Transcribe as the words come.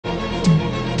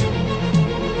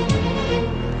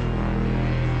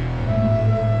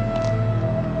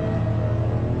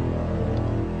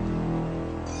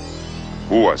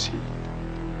Who was he?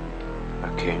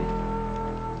 A king.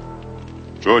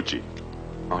 Georgie?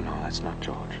 Oh no, that's not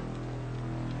George.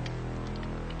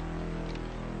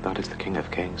 That is the King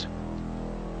of Kings.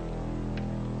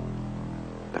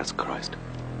 That's Christ.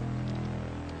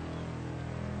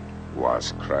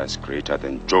 Was Christ greater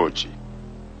than Georgie?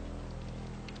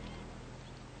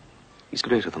 He's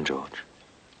greater than George.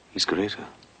 He's greater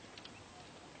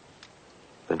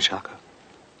than Shaka.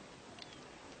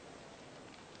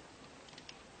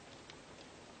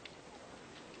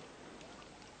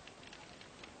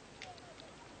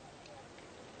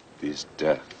 This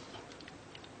death,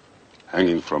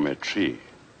 hanging from a tree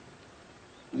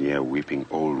near weeping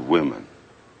old women,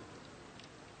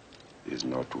 is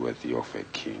not worthy of a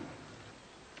king.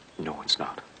 No, it's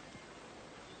not.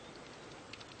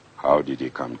 How did he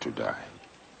come to die?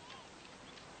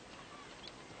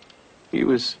 He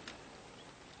was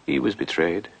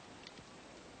betrayed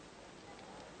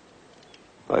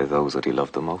by those that he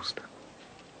loved the most.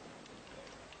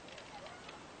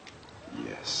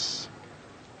 Yes.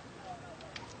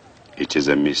 It is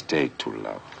a mistake to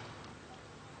love,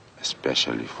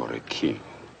 especially for a king.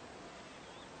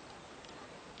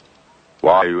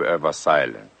 Why are you ever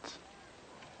silent?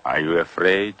 Are you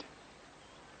afraid?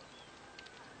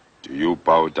 Do you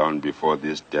bow down before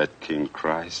this dead King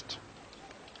Christ?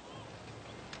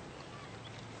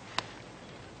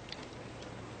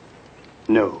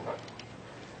 No.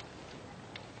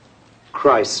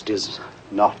 Christ is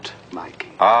not my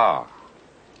king. Ah,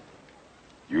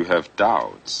 you have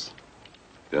doubts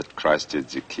that Christ is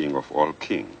the King of all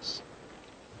kings.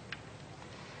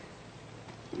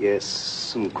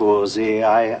 Yes, Nkosi,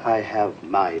 I have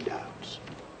my doubts.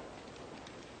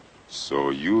 So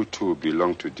you two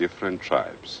belong to different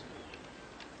tribes?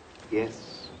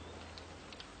 Yes.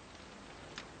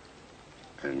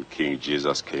 And King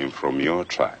Jesus came from your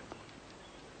tribe?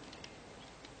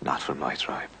 Not from my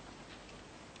tribe.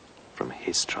 From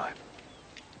his tribe.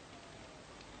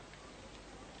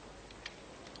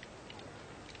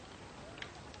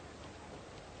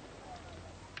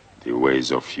 The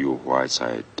ways of you whites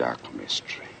are a dark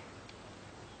mystery.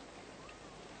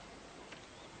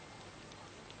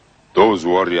 Those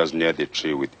warriors near the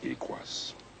tree with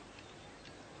Ikwas,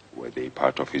 were they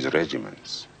part of his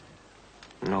regiments?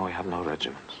 No, I have no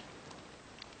regiments.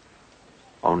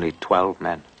 Only 12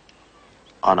 men,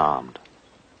 unarmed.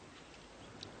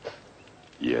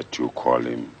 Yet you call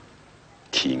him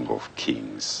King of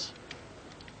Kings,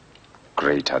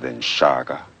 greater than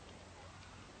Shaka.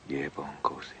 Yebo,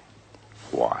 Nkosi.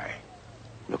 Why?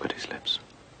 Look at his lips.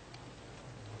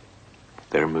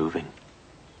 They're moving.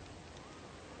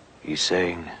 He's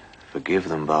saying, "Forgive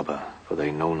them, Baba, for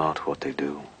they know not what they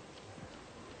do."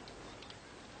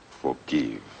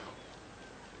 Forgive.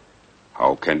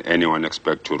 How can anyone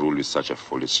expect to rule with such a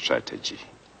foolish strategy?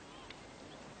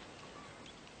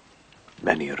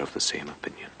 Many are of the same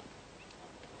opinion.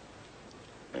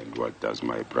 And what does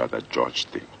my brother George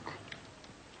think?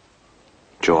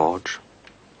 George,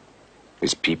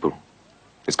 his people,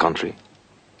 his country,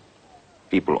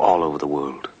 people all over the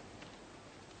world,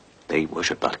 they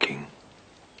worship that king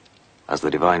as the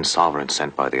divine sovereign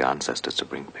sent by the ancestors to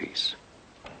bring peace.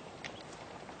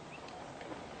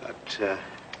 But,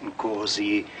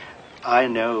 Nkosi, I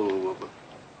know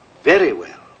very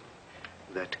well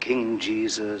that King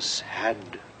Jesus had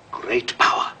great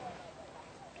power.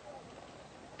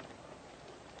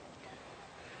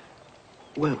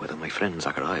 Well, whether my friend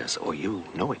Zacharias or you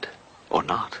know it or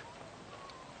not,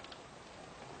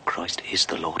 Christ is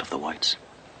the Lord of the whites.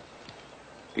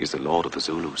 He is the Lord of the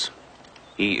Zulus.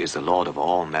 He is the Lord of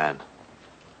all men.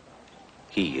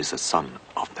 He is the Son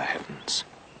of the heavens.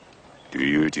 Do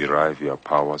you derive your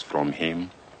powers from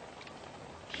him?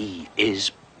 He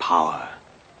is power.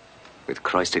 With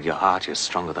Christ in your heart, you're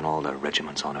stronger than all the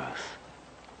regiments on earth.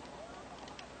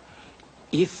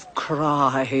 If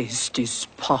Christ is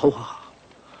power,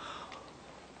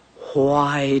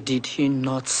 why did he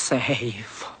not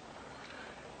save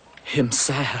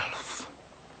himself?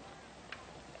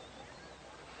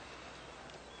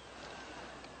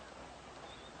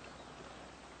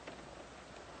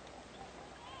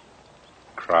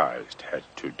 Christ had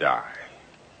to die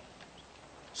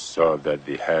so that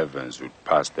the heavens would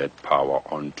pass that power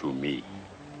on to me.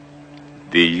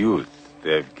 The youth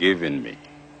they've given me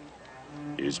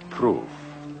is proof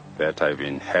that I've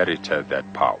inherited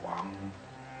that power.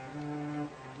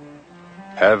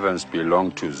 Heavens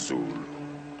belong to Zulu,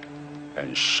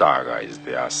 and Shaka is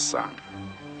their son.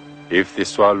 If the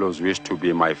swallows wish to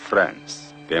be my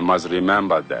friends, they must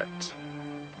remember that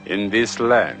in this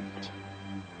land,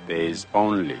 there is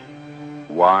only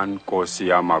one Nkosi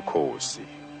Yamakosi.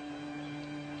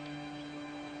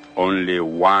 only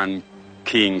one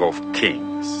King of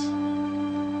Kings.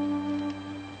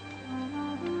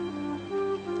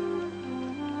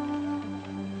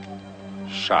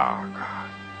 Shaka.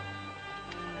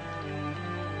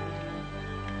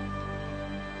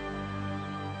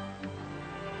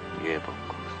 Yebo.